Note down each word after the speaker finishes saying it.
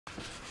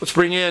Let's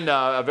bring in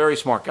a very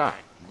smart guy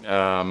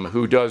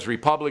who does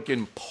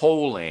Republican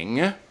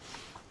polling.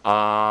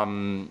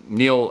 Newhouse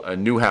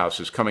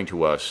is coming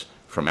to us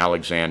from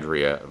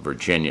Alexandria,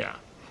 Virginia.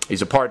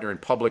 He's a partner in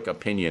public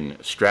opinion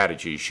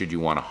strategy, should you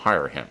want to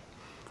hire him.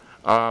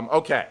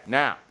 Okay,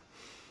 now,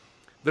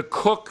 the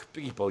Cook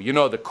people, you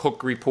know the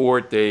Cook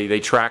report, they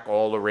track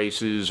all the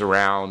races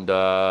around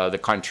the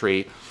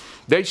country.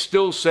 They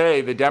still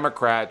say the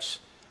Democrats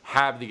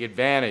have the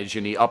advantage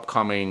in the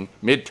upcoming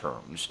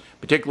midterms,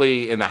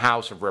 particularly in the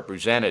House of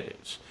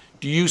Representatives.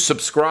 Do you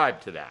subscribe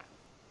to that?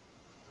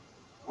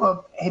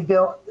 Well, hey,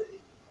 Bill,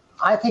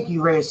 I think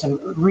you raised some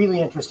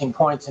really interesting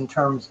points in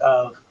terms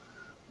of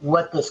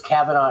what this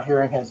Kavanaugh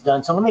hearing has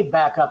done. So let me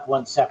back up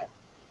 1 second.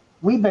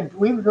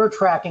 We're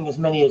tracking as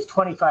many as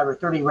 25 or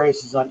 30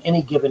 races on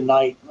any given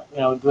night,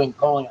 doing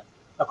polling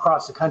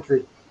across the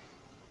country.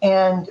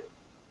 And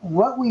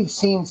what we've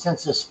seen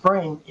since the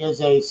spring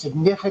is a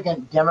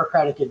significant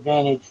Democratic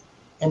advantage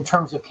in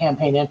terms of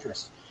campaign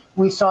interest.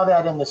 We saw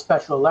that in the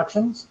special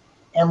elections,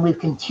 and we've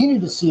continued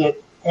to see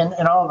it in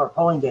all of our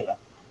polling data,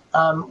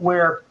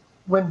 where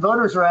when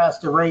voters are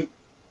asked to rate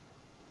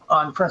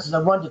on, for instance,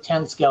 a 1 to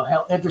 10 scale,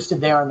 how interested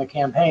they are in the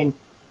campaign,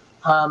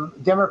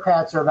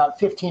 Democrats are about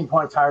 15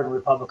 points higher than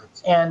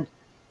Republicans. And,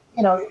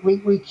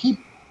 we keep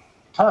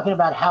talking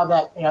about how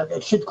that,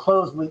 it should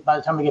close by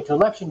the time we get to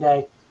Election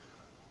Day.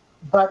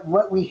 But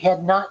what we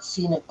had not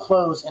seen it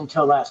close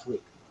until last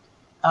week.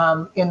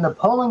 In the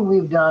polling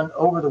we've done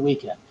over the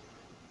weekend,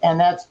 and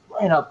that's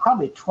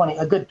probably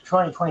a good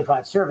 20,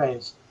 25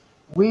 surveys,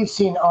 we've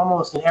seen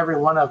almost in every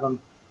one of them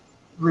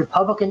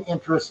Republican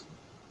interest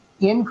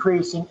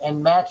increasing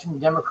and matching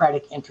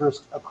Democratic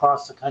interest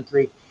across the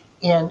country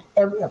in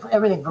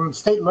everything from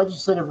state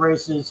legislative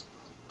races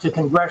to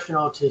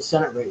congressional to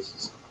Senate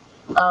races.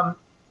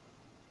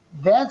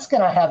 That's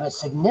going to have a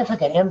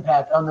significant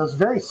impact on those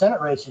very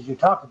Senate races you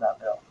talked about,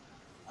 Bill.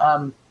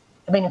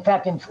 In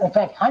fact,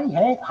 Heidi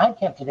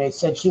Heitkamp today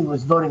said she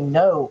was voting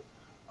no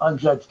on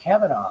Judge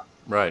Kavanaugh.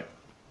 Right.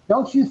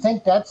 Don't you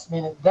think that's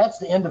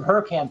the end of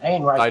her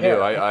campaign right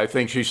there? I do. I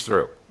think she's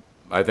through.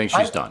 I think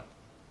she's done.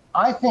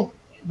 I think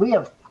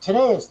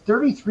today is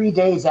 33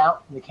 days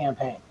out from the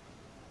campaign.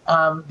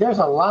 There's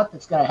a lot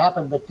that's going to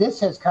happen, but this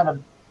has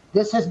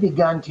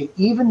begun to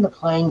even the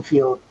playing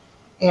field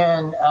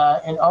in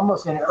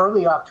almost an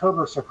early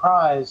October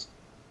surprise,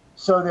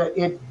 so that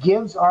it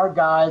gives our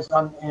guys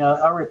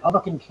our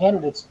Republican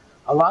candidates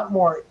a lot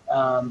more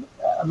of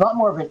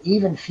an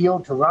even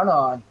field to run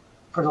on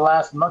for the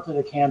last month of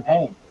the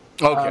campaign.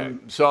 Okay,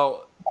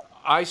 so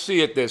I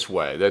see it this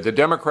way, that the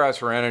Democrats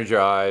were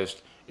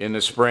energized in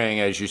the spring,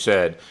 as you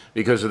said,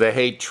 because of the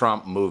hate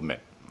Trump movement.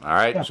 All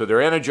right, yeah. So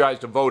they're energized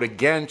to vote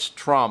against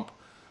Trump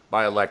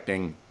by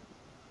electing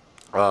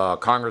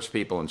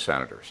congresspeople and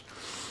senators.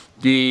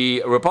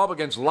 The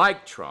Republicans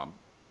like Trump,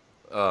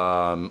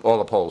 all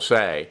the polls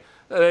say.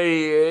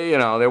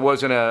 There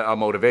wasn't a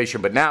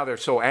motivation, but now they're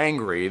so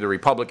angry, the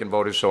Republican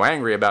voters so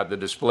angry about the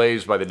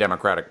displays by the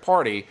Democratic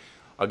Party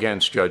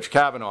against Judge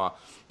Kavanaugh,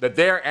 that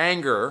their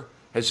anger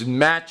is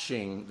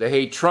matching the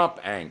hate Trump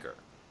anger.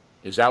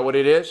 Is that what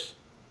it is?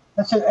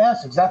 That's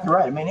exactly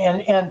right.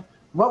 And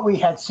what we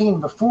had seen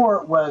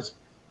before was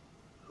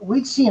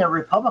we'd seen a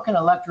Republican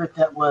electorate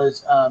that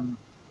was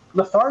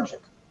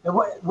lethargic.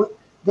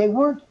 They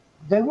weren't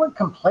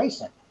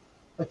complacent,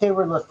 but they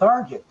were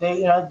lethargic.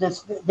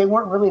 They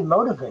weren't really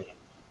motivated.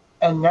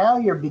 And now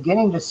you're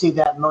beginning to see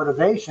that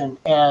motivation.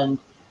 And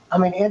I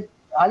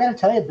got to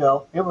tell you,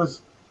 Bill, it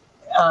was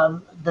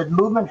the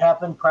movement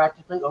happened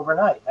practically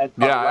overnight.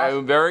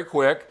 Very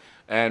quick.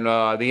 And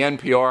the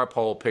NPR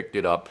poll picked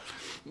it up.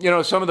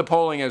 Some of the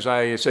polling, as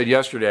I said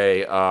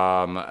yesterday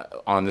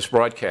on this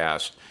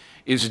broadcast,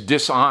 is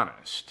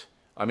dishonest.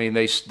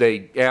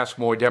 They ask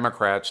more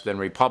Democrats than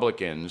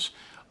Republicans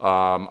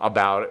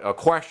about a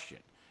question.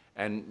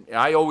 And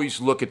I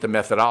always look at the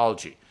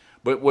methodology.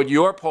 But what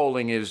your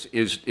polling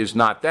is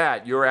not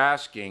that. You're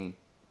asking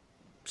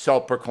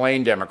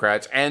self-proclaimed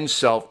Democrats and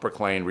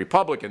self-proclaimed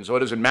Republicans. So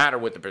it doesn't matter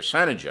what the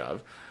percentage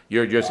of.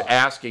 You're just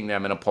asking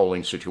them in a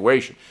polling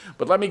situation.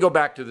 But let me go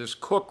back to this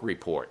Cook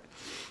report.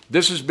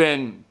 This has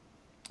been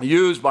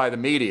used by the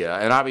media,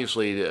 and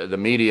obviously the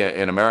media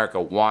in America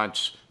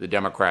wants the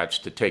Democrats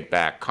to take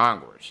back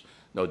Congress.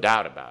 No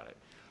doubt about it.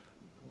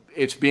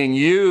 It's being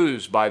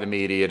used by the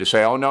media to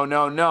say, oh,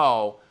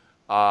 no,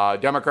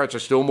 Democrats are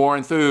still more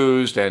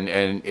enthused, and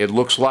it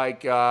looks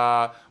like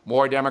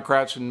more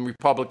Democrats and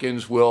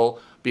Republicans will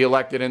be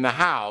elected in the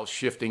House,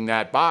 shifting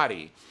that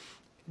body.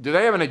 Do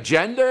they have an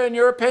agenda, in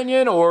your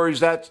opinion, or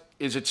is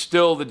it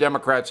still the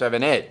Democrats have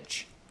an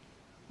edge?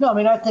 No,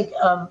 I think,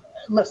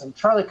 listen,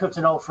 Charlie Cook's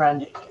an old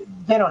friend.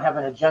 They don't have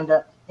an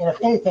agenda, and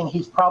if anything,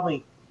 he's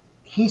probably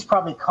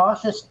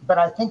cautious. But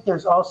I think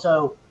there's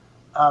also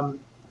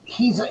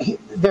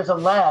there's a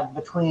lag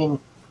between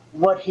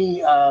what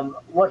he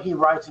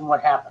writes and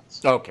what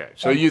happens. Okay,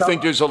 so you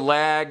think there's a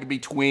lag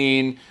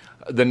between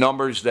the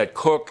numbers that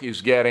Cook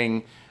is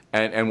getting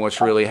and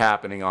what's really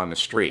happening on the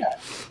street. Yeah.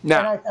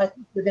 Now, and I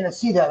think you're going to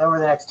see that over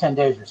the next 10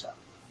 days or so.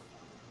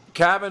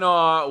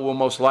 Kavanaugh will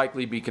most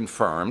likely be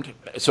confirmed,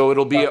 so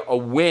it'll be a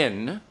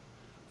win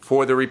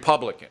for the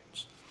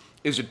Republicans.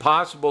 Is it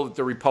possible that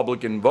the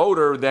Republican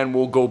voter then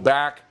will go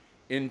back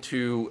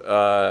into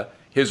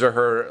his or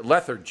her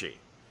lethargy?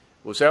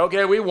 Will say,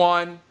 okay, we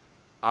won.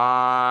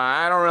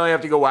 I don't really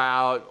have to go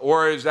out.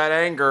 Or is that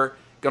anger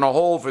going to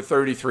hold for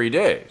 33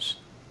 days?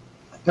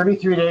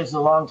 33 days is a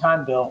long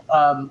time, Bill.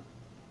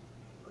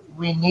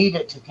 We need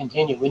it to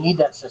continue. We need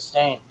that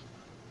sustained.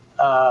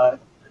 That's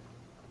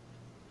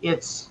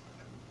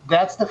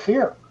the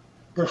fear.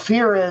 The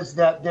fear is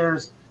that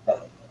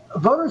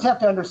voters have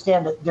to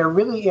understand that there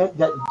really is,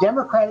 that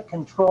Democratic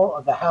control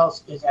of the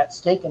House is at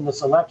stake in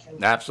this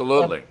election.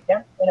 Absolutely.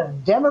 And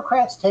if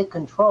Democrats take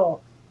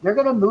control, they're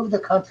going to move the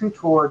country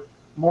toward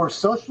more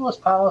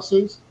socialist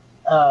policies,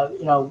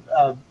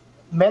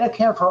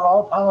 Medicare for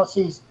all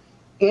policies.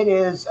 It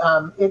is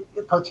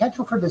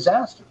potential for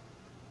disaster.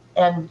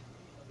 And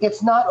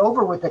it's not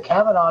over with the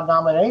Kavanaugh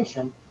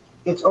nomination.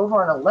 It's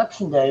over on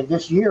election day of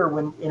this year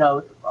when,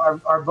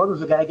 our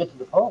voters are going to get to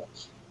the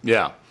polls.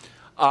 Yeah.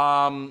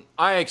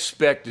 I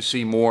expect to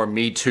see more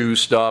Me Too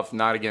stuff,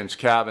 not against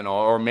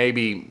Kavanaugh, or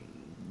maybe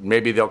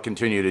they'll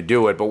continue to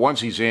do it. But once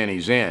he's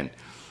in,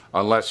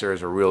 unless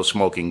there's a real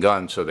smoking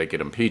gun so they could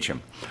impeach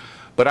him.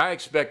 But I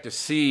expect to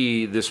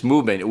see this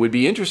movement. It would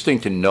be interesting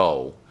to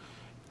know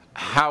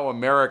how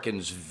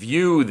Americans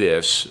view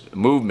this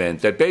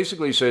movement that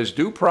basically says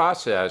due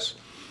process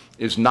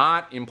is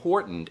not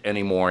important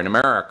anymore in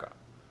America.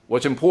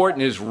 What's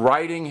important is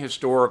righting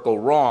historical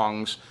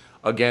wrongs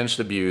against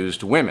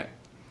abused women.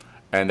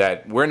 And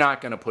that we're not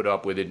going to put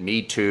up with it,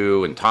 Me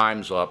Too and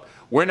Time's Up.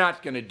 We're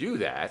not going to do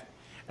that.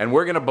 And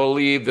we're going to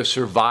believe the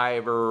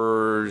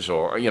survivors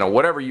or,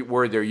 whatever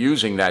word they're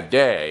using that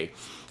day.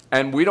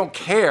 And we don't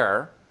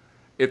care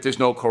if there's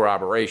no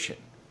corroboration.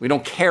 We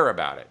don't care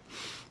about it.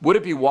 Would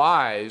it be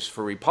wise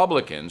for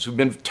Republicans who've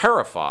been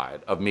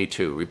terrified of Me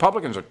Too,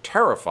 Republicans are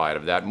terrified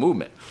of that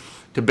movement,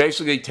 to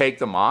basically take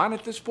them on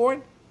at this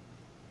point?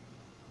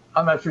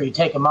 I'm not sure you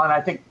take them on.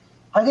 I think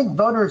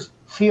voters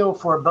feel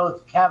for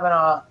both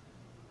Kavanaugh,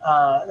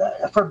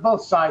 for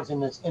both sides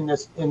in this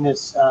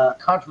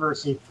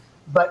controversy,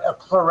 but a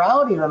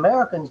plurality of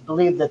Americans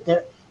believe that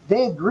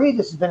they agree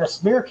this has been a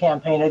smear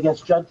campaign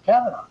against Judge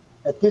Kavanaugh.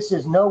 That this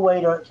is no way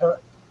to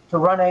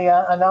run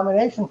a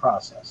nomination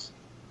process.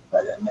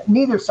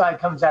 Neither side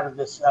comes out of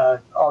this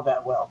all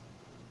that well.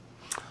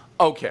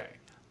 Okay.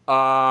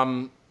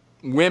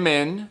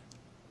 Women,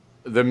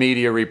 the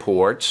media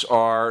reports,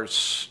 are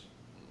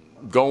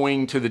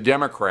going to the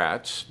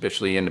Democrats,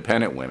 especially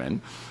independent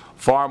women,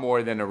 far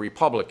more than the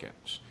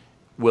Republicans.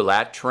 Will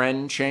that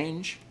trend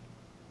change?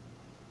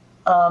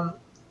 It'll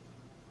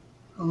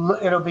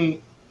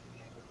be.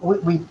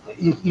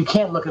 You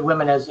can't look at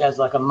women as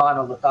like a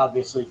monolith,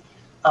 obviously.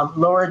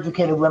 Lower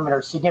educated women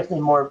are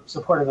significantly more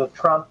supportive of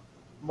Trump,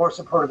 more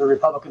supportive of the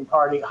Republican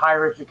Party.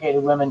 Higher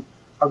educated women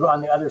are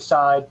on the other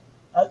side.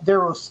 There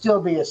will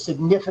still be a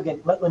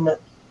significant,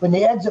 when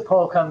the exit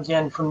poll comes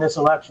in from this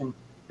election,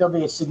 there'll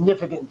be a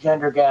significant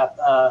gender gap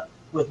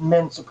with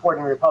men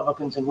supporting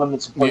Republicans and women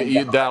supporting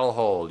Democrats. That'll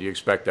hold. You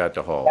expect that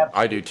to hold.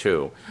 Absolutely. I do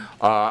too.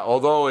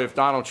 Although if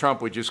Donald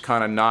Trump would just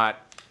kind of not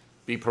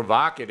be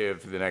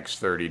provocative for the next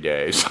 30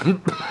 days,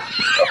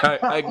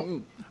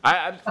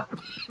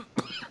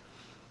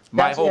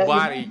 my whole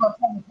body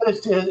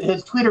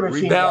his Twitter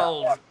machine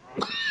rebelled.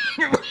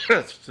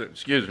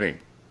 Excuse me.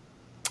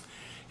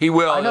 He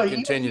will I know,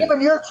 continue. Even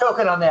you're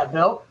choking on that,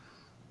 Bill.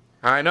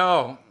 I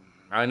know.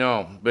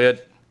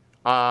 But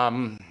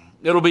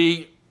it'll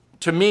be,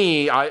 to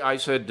me, I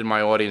said to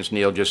my audience,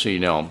 Neil, just so you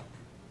know,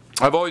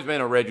 I've always been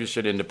a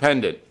registered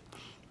independent.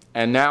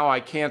 And now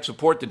I can't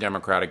support the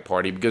Democratic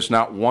Party because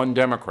not one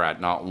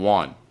Democrat, not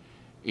one,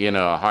 in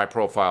a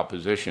high-profile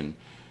position,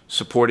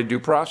 supported due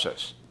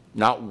process.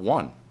 Not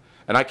one.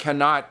 And I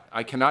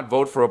cannot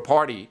vote for a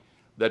party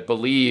that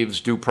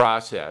believes due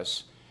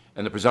process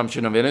and the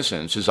presumption of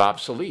innocence is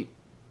obsolete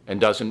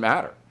and doesn't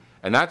matter.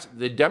 And that's,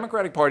 the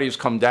Democratic Party has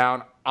come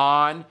down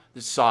on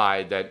the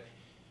side that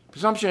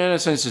presumption of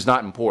innocence is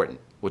not important.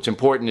 What's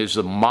important is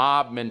the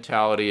mob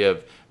mentality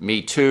of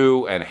Me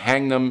Too and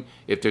hang them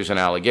if there's an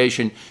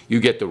allegation. You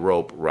get the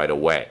rope right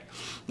away.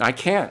 I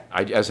can't.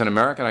 As an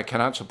American, I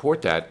cannot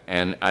support that.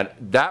 And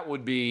that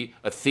would be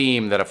a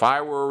theme that if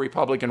I were a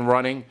Republican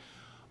running,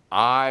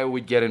 I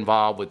would get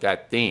involved with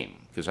that theme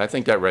because I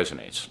think that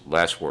resonates.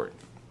 Last word.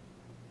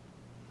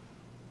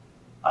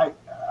 I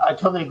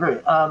totally agree.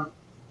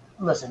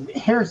 Listen,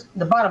 here's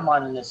the bottom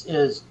line on this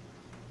is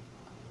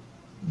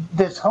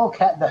this whole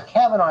the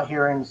Kavanaugh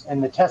hearings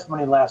and the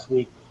testimony last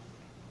week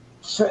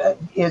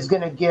is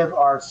going to give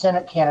our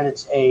Senate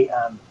candidates a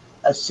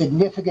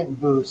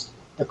significant boost.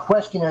 The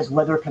question is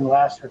whether it can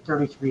last for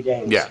 33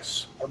 days.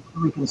 Yes.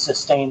 We can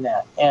sustain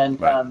that.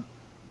 And right.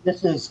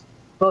 This is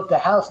both the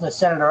House and the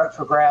Senate are up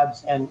for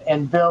grabs.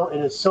 And Bill, it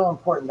is so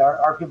important that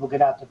our people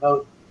get out to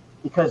vote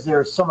because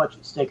there is so much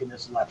at stake in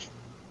this election.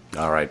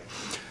 All right.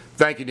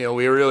 Thank you, Neil.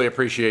 We really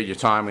appreciate your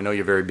time. We know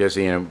you're very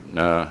busy and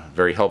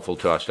very helpful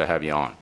to us to have you on.